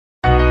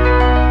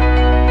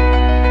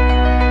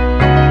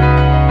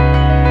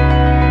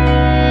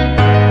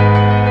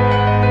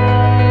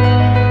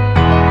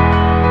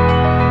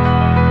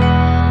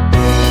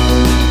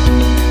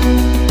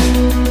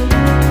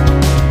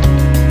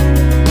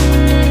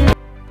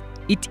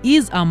It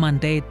is our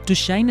mandate to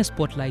shine a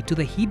spotlight to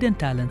the hidden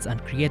talents and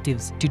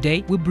creatives.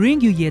 Today, we bring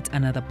you yet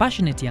another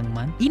passionate young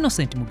man,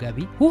 Innocent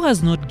Mugabi, who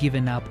has not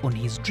given up on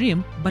his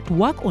dream but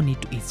work on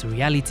it to its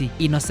reality.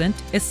 Innocent,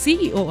 a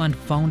CEO and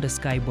founder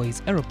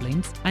Skyboy's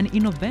Aeroplanes, an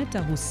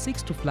innovator who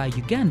seeks to fly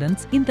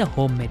Ugandans in the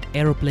homemade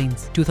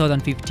aeroplanes.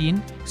 2015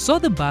 saw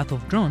the birth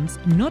of drones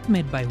not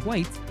made by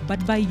whites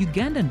but by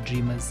Ugandan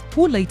dreamers,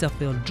 who later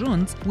felt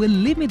drones will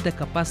limit the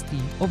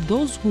capacity of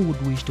those who would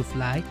wish to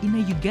fly in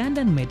a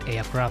Ugandan-made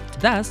aircraft,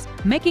 thus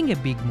making a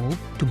big move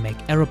to make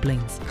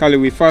aeroplanes.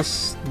 We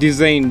first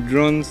designed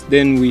drones,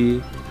 then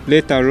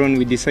later on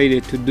we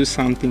decided to do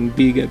something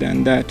bigger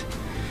than that.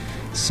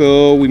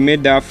 So we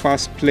made our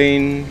first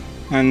plane,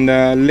 and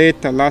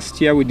later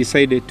last year we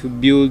decided to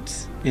build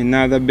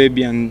another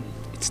baby, and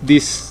it's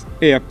this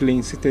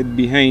airplane seated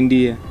behind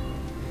here.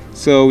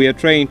 So we are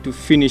trying to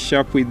finish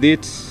up with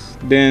it,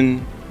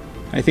 then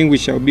I think we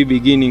shall be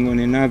beginning on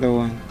another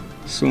one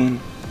soon.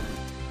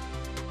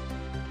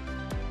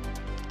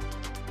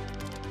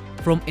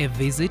 From a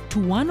visit to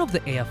one of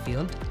the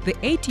airfield, the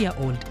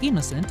 8-year-old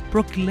Innocent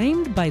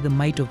proclaimed by the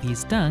might of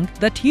his tongue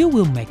that he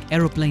will make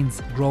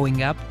aeroplanes.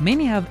 Growing up,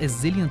 many have a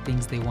zillion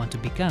things they want to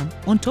become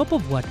on top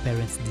of what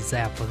parents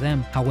desire for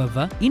them.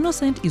 However,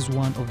 Innocent is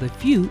one of the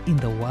few in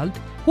the world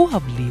who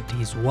have lived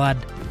his word.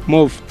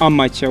 More of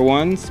amateur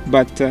ones,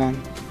 but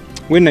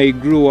when I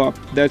grew up,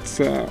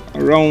 that's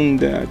around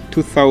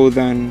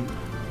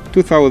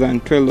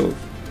 2012,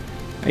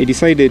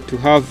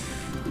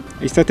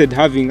 I started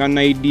having an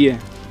idea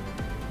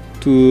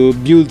to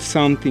build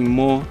something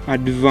more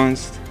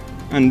advanced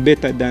and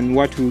better than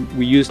what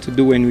we used to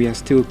do when we are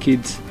still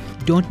kids.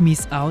 Don't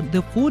miss out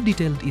the full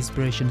detailed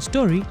inspiration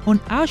story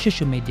on our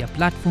social media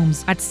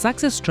platforms at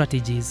Success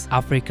Strategies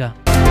Africa.